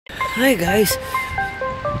Hi guys!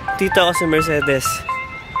 Dito ako sa Mercedes.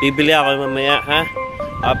 Bibili ako mamaya, ha?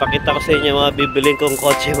 Papakita ko sa inyo mga bibiling kong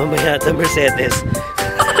kotse mamaya sa Mercedes.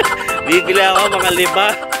 Bibili ako mga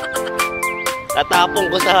 5. Tatapong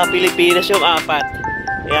ko sa Pilipinas yung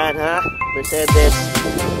 4. Yan, ha? Mercedes.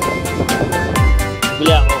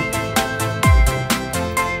 Bibili ako.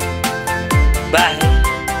 Bye!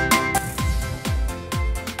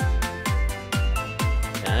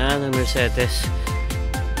 Yan ang Mercedes.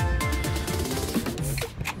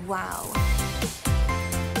 Wow.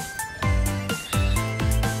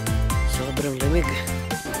 Sobrang lamig.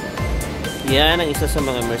 Yan ang isa sa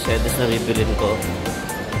mga Mercedes na bibilin ko.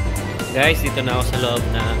 Guys, dito na ako sa loob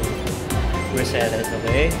ng Mercedes,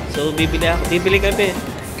 okay? So, bibili kami.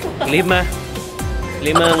 5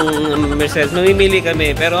 Mercedes. Mamimili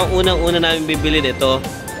kami. Pero ang unang-una namin bibilin ito.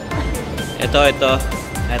 Ito.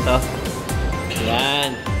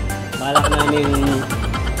 Yan. Balak namin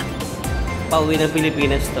pauwi ng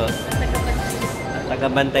Pilipinas to.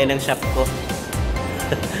 Tagabantay ng shop ko.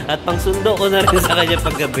 At pangsundo ko na rin sa kanya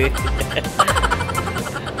paggabi.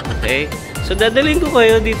 Okay? So, dadalhin ko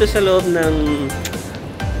kayo dito sa loob ng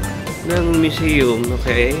museum.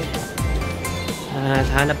 Okay?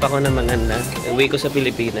 At hanap ako ng maganda. Uwi ko sa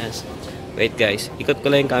Pilipinas. Wait guys. Ikot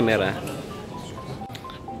ko lang yung camera.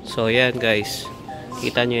 So, yan guys.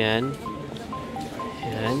 Kita nyo yan?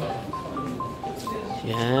 Yan.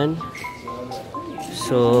 Yan.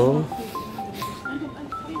 So,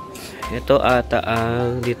 ito ata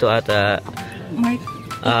ang, dito ata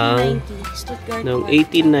ang Stuttgart noong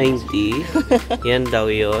 1890. Yan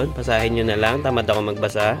daw yun. Basahin nyo na lang. Tamad ako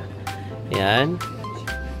magbasa. Yan.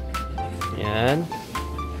 Yan.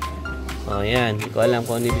 O, yan. Hindi ko alam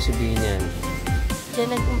kung ano ibig sabihin yan.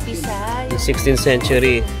 Diyan nag-umpisa. The 16th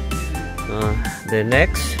century. The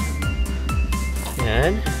next.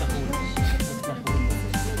 Yan.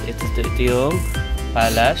 Ito yung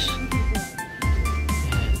palace.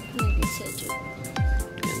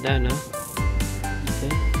 Ganda, no?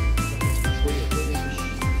 Okay.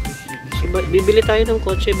 So, bibili tayo ng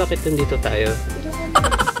kotse. Bakit nandito tayo?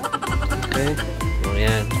 Okay. O,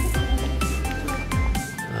 yan.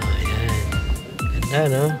 O, yan. Ganda,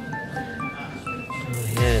 no? O,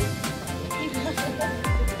 yan.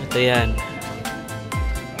 Ito yan.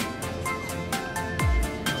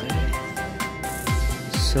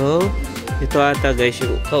 So, ito ata guys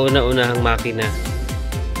yung kauna-unahang makina.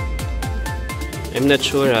 I'm not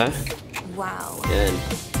sure, ha? Wow. Yan.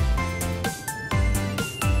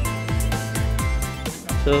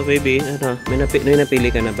 So, baby, ano? May napili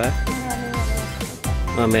ka na ba?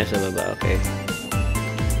 Mamaya sa baba, okay.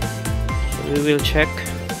 So, we will check.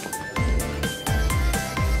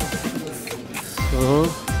 So,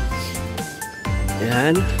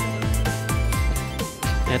 yan.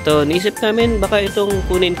 Ito, naisip namin baka itong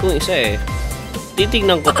kunin kong isa eh.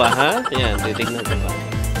 Titignan ko pa, ha? Yan, titignan ko pa.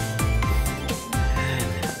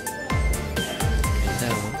 Ganda,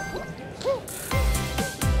 oh.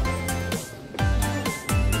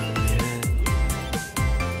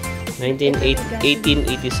 Yan.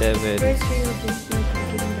 1887.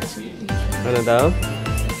 Ano daw?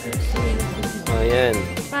 Oh, yan.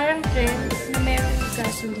 Parang trend na merong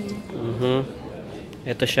gasoline.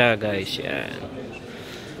 Ito siya, guys. Yan.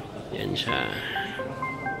 Yan siya.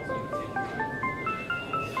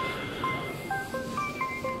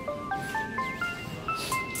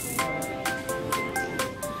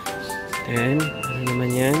 Then, ano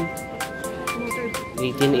naman yan?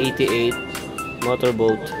 1888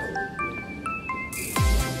 motorboat.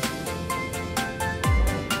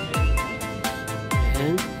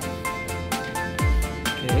 Yan.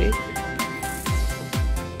 Okay.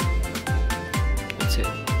 That's it.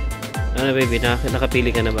 Ano baby,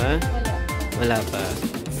 nakapili ka na ba? Wala pa.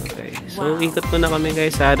 Okay. So, ikot ko na kami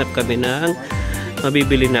guys. Hanap kami ng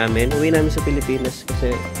mabibili namin. Uwi namin sa Pilipinas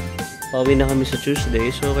kasi pauwi na kami sa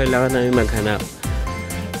Tuesday. So, kailangan namin maghanap.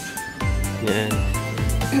 Yan.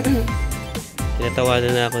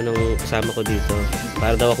 Tinatawanan na ako nung kasama ko dito.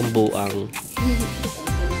 Para daw akong buang.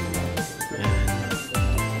 Yan.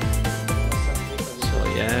 So,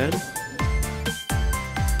 yan.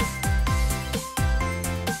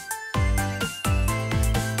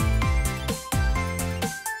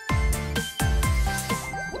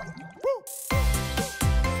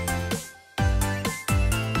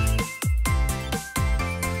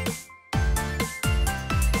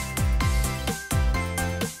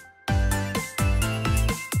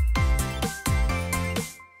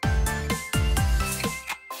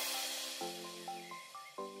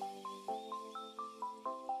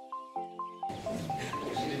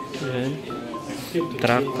 Ayan.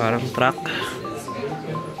 Truck, parang truck.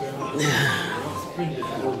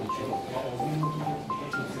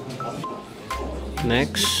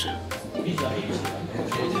 Next,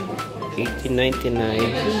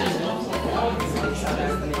 1899.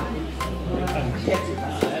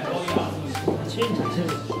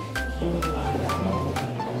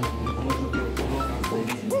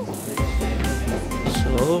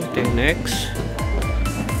 So, the next.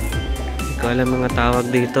 Hindi ko alam mga tawag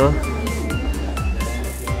dito.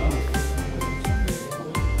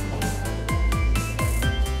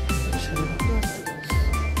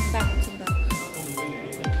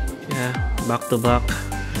 Yeah, back to back.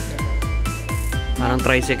 Parang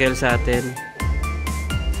tricycle sa atin.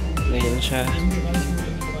 Ganyan siya.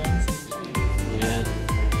 Ayan.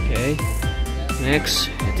 Okay. Next,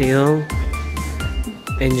 ito yung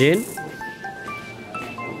engine.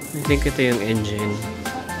 I think ito yung engine.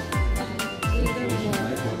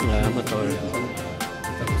 Motor.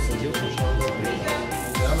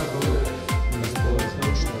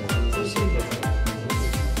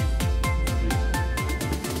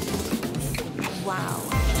 Wow.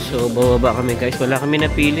 So, bababa kami guys. Wala kami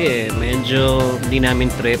napili eh. Medyo hindi namin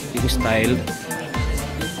trip yung style.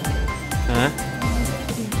 Ha?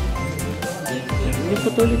 Hindi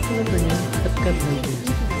patuloy ko naman yan. Cut-cut natin.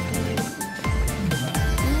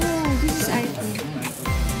 Oh, this is iPhone.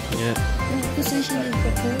 Yeah. Kasi siya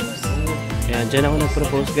nag-propose. Yan, dyan ako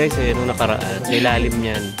nag-propose guys eh, nung nakaraan. Sa ilalim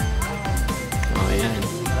niyan. Oh, yan.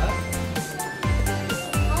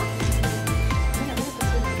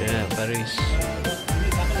 Yeah, Paris.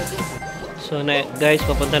 So, guys,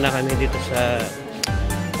 papunta na kami dito sa...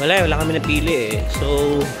 Wala kami napili eh.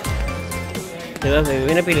 So, di ba,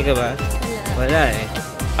 may napili ka ba? Wala eh.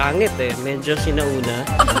 Pangit eh. Medyo sinauna.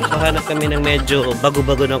 So, hanap kami ng medyo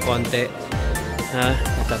bago-bago ng konti. Ha?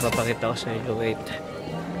 Papakita ko sa inyo. Wait.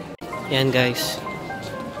 Yan guys.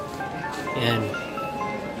 Yan.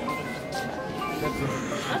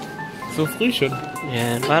 Subscription.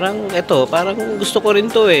 Yan. Parang ito. Parang gusto ko rin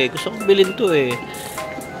to eh. Gusto ko bilhin to eh.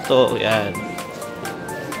 Ito. Yan.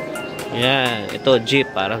 Yan. Ito. Jeep.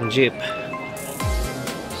 Parang jeep.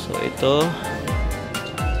 So ito.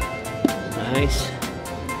 Nice.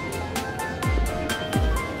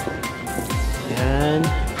 Yan.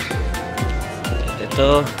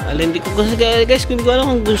 Ito, alin, hindi ko gusto guys, kung ko alam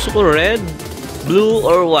kung gusto ko red, blue,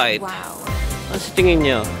 or white. Wow. Ano sa tingin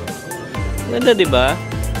nyo? Maganda, di ba?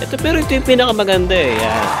 Ito, pero ito yung pinakamaganda eh.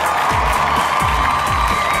 Yan.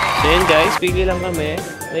 So yan guys, pili lang kami.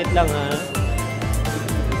 Wait lang ha.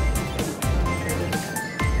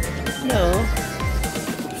 Hello.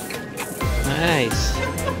 Nice.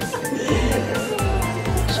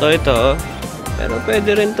 So ito, pero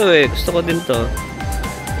pwede rin to eh. Gusto ko din to.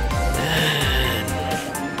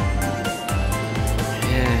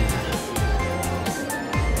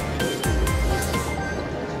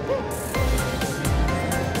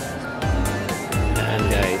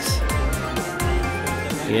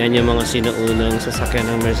 Yan yung mga sinuunang sasakyan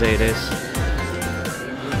ng Mercedes.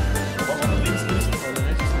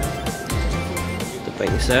 Ito pa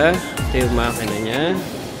isa. Ito yung makina niya.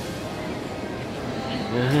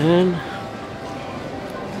 Yan.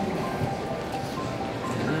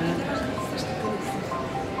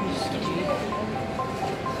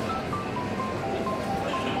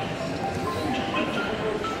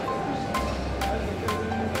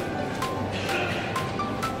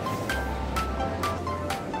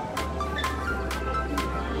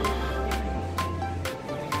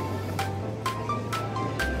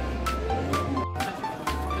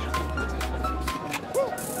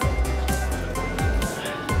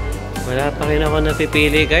 Wala pa rin ako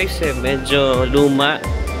napipili guys eh. Medyo luma.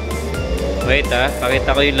 Wait ha.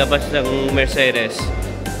 Pakita ko yung labas ng Mercedes.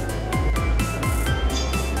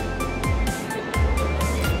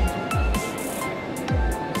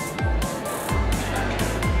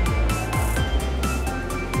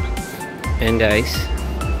 Ayan guys.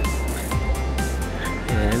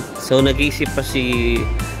 Ayan. So nag-iisip pa si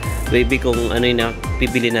baby kung ano yung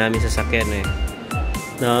napibili namin sa sakyan eh.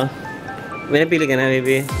 No? May napili ka na,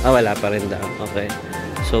 baby? Ah, wala pa rin daw. Okay.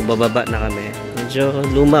 So, bababa na kami. Medyo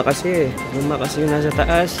luma kasi. Luma kasi yung nasa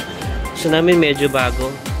taas. Gusto namin medyo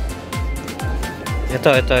bago.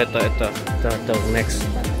 Ito. Next.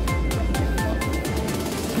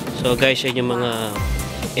 So, guys, yan yung mga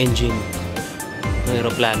engine ng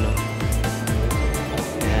aeroplano.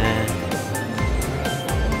 Yan.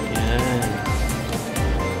 Yan.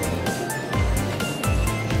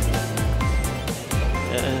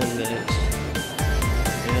 Yan, guys.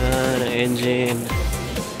 Yan, ang engine.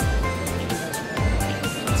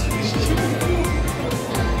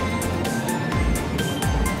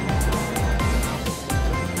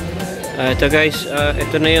 Ito guys,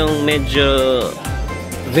 ito na yung medyo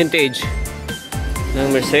vintage ng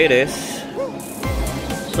Mercedes.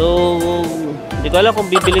 So, hindi ko alam kung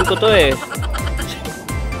bibilin ko to eh.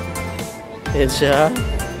 Yan siya.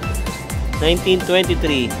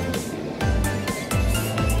 1923.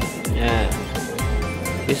 Yeah.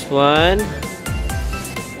 This one.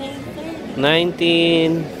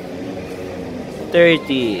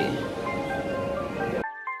 1930.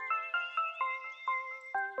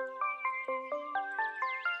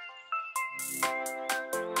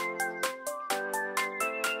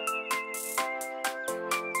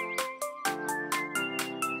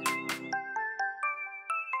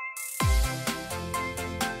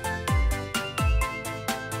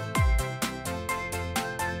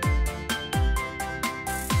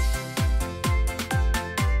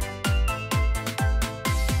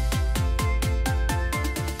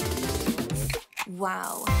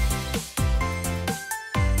 Wow.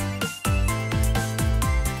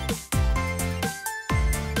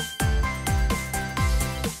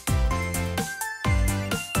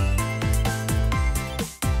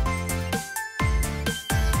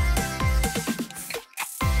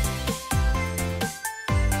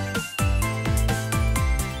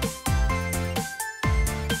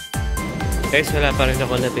 Guys, wala pa rin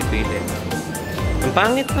ako napipili. Ang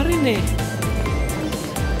pangit pa rin eh.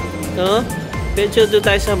 No? Medyo doon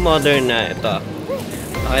tayo sa modern na ito.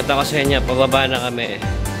 Pakita ko sa inyo, pababa na kami.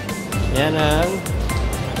 Yan ang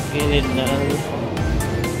gilid ng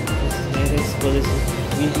Mercedes Police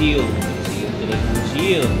Museum.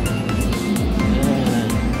 Museum. Yan.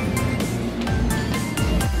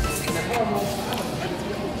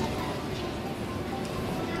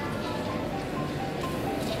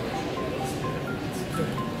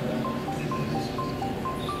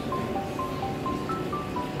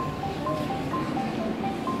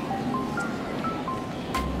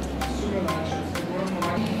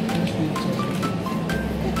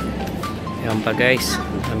 Yan pa guys,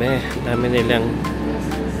 dami nilang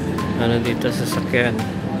ano dito sa sasakyan.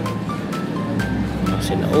 Mga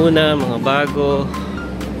sinauna, mga bago.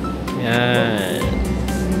 Yan.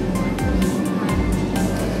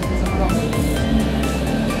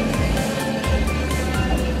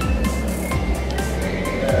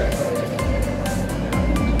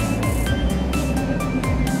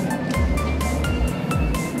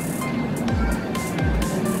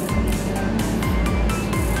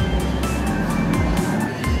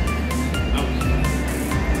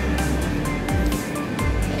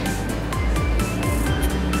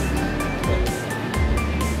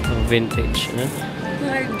 Vintage, no?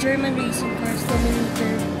 Our German racing cars,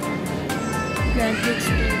 Dominator, Grand Prix.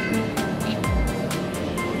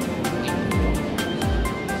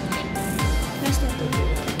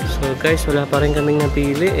 So guys, wala pa rin kaming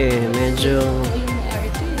napili eh. Medyo...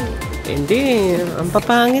 Hindi, ang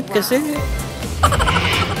papangit kasi.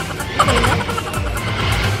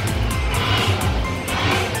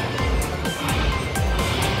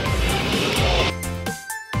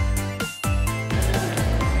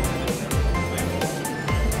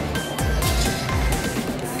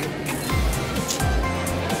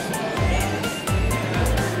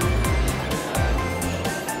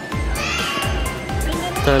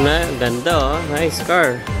 Ito na, ganda oh. Nice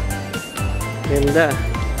car. Ganda.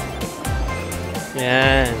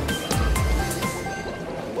 Yan.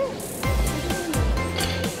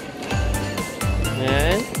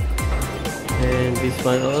 Yan. And this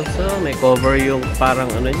one also, may cover yung parang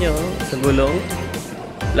ano nyo, sa gulong.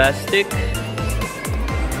 Plastic.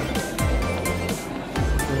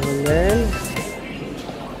 And then,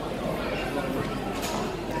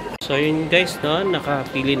 so yun guys, no,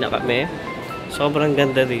 nakapili na kami. Sobrang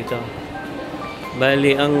ganda dito.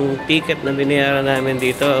 Bali, ang ticket na binayaran namin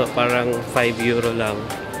dito, parang 5 euro lang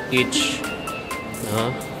each.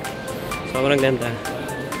 No? Sobrang ganda.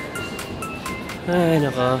 Ay,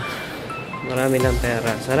 nako. Marami ng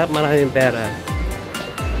pera. Sarap maraming pera.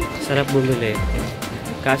 Sarap bumili.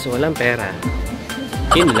 Kaso walang pera.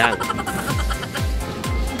 Yun lang.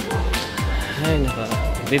 Ay, nako.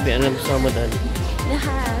 Bibi, ano gusto mo doon?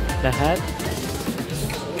 Lahat. Lahat?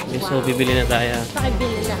 So, bibili na tayo.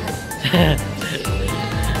 Pakibili lahat.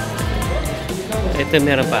 Ito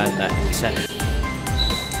meron pa ata. Isa.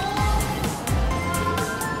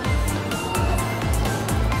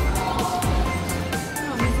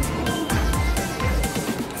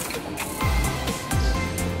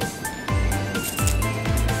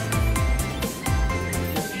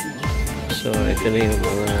 So, ito na yung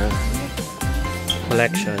mga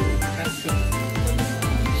collection.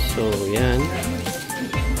 So, yan.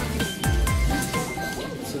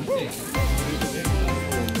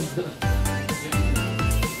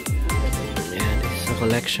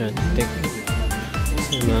 Collection.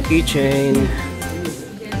 Yung mga keychain.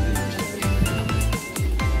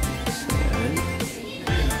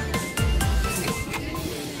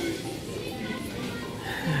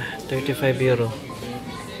 €35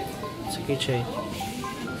 sa keychain.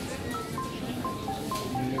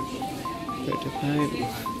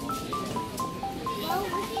 35.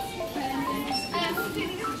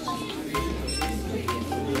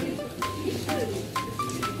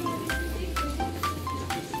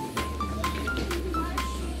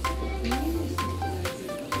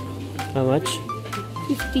 How much?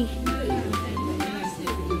 50.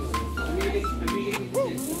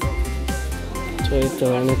 So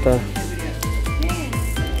ito, ano to?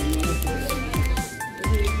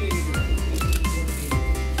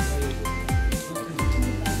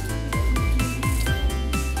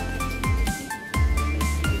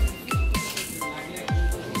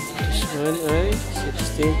 This one ay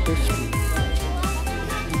 $16.50.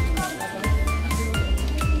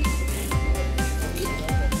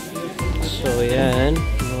 So yan,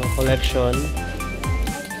 mga collection.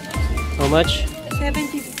 How much?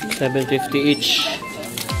 750. $7.50 each.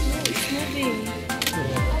 It's moving.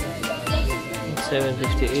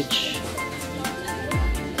 $7.50 each.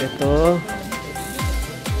 Ito,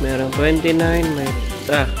 meron 29, may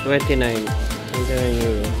 29. 29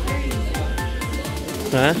 euro.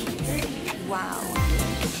 Ha? Wow.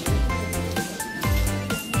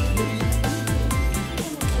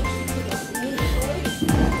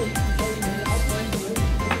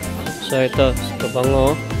 So ito,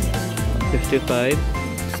 kabango, 55.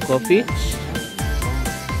 Coffee.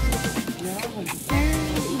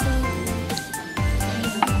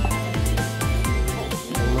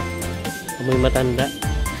 Amoy matanda.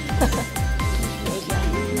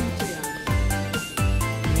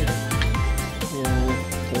 Yan,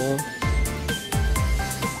 ito.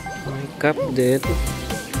 May cup din.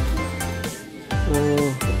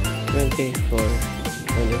 Oh, 24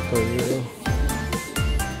 euro.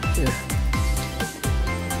 Yeah.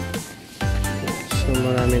 So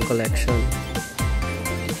maraming collection.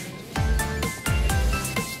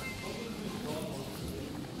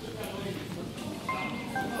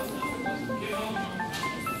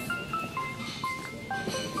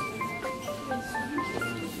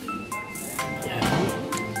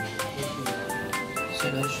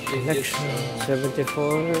 Election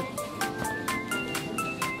 74.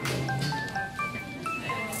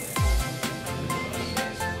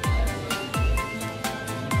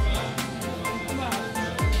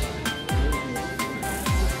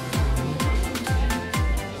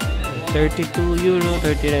 €32,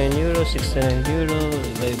 €39, €69,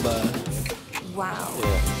 iba-iba. Wow.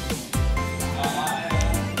 Yeah.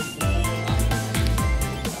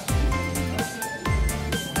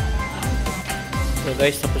 So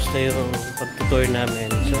guys, tapos na yung pag-tour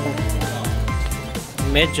namin. So,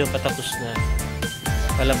 medyo patapos na.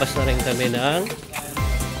 Palabas na rin kami ng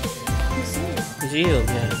museum.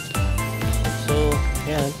 Yan. So,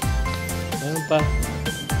 yan. Meron pa.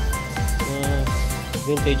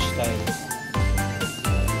 Vintage style.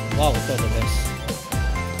 Wow, ito the best.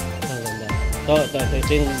 Ang ganda. Ito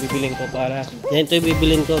yung bibiling ko para. Yan, ito yung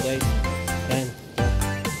bibiling ko guys. Yan.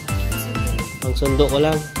 Ang sundo ko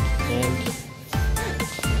lang. Yan.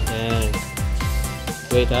 Yan.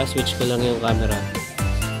 Wait ha, switch ko lang yung camera.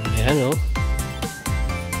 Ayan oh.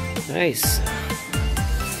 Nice.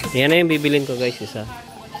 Yan na yung bibiling ko guys, isa.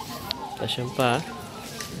 Tapos yan pa.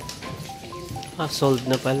 Sold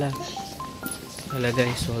na pala. Wala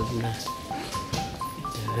guys, sold na.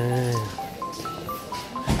 Yan.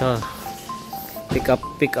 Ito. Pick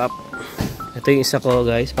up. Ito yung isa ko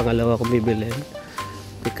guys, pangalawa ko bibilin.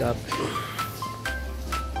 Pick up.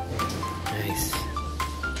 Nice.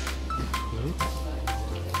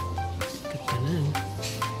 Kapanan.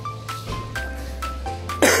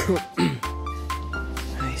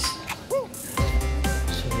 Nice.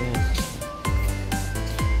 So yan.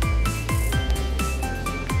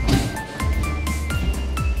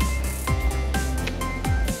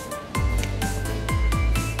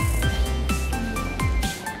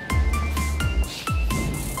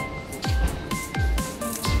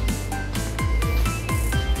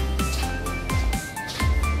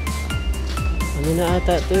 Ano na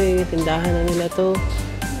ata ito eh, tindahan na nila to.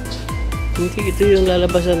 Hindi ito yung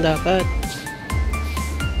lalabas ng dakat.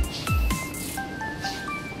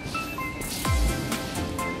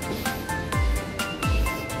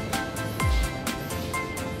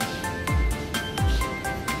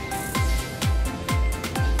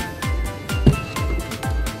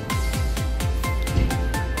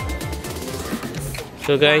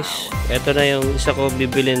 So guys, eto na yung isa ko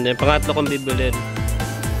bibilin. Pangatlo kong bibilin.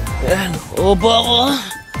 Yan. Obo ako.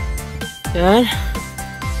 Yan.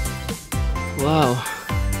 Wow.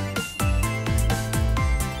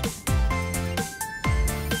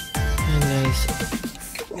 Ayan guys.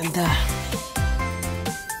 Ganda.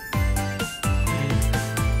 Ayan.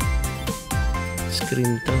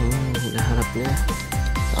 Screen to. Naharap niya.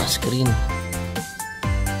 Screen.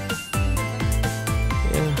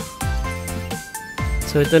 Yeah.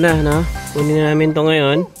 So ito na, no? Kunin na namin to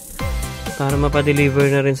ngayon para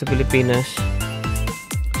mapadeliver na rin sa Pilipinas.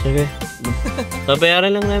 Sige.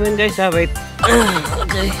 Babayaran lang namin guys, ha? Wait.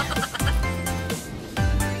 Okay.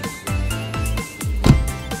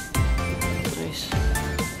 Nice.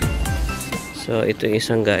 So ito yung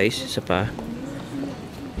isang guys, isa pa.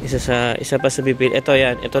 Isa pa sa bibili. Ito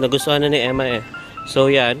yan. Ito nagustuhan na ni Emma eh. So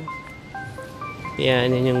yan.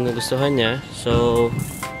 Yan yung nagustuhan niya. So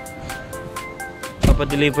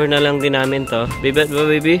papadeliver na lang din namin to. Baby,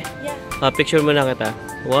 baby? Yeah. Picture mo na kita.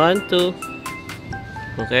 1, 2.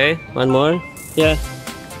 Okay. One more. Yeah.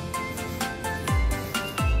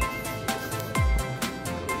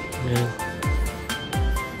 Yan.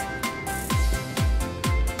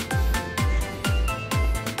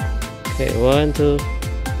 Okay. 1, 2.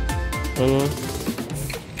 One more.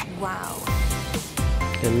 Wow.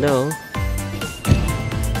 Ganda oh.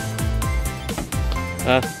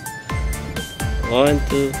 1,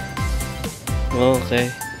 2.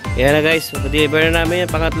 Okay. Yan na guys. Deliver na namin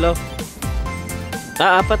yung pangatlo.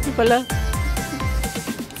 4 na pala.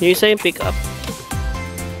 Yung isa yung pick up.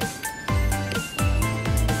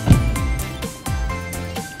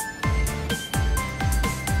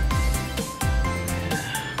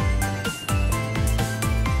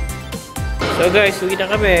 So guys, uwi na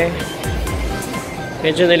kami.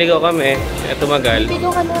 Medyo naligaw kami. At tumagal.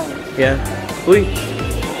 Video ka na. Yeah. Uy!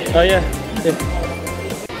 Oh yeah.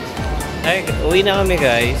 Ay, uwi na kami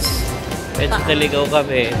guys. Medyo naligaw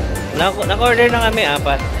kami. Naka-order na kami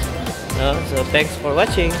 4. No? So thanks for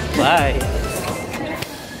watching. Bye!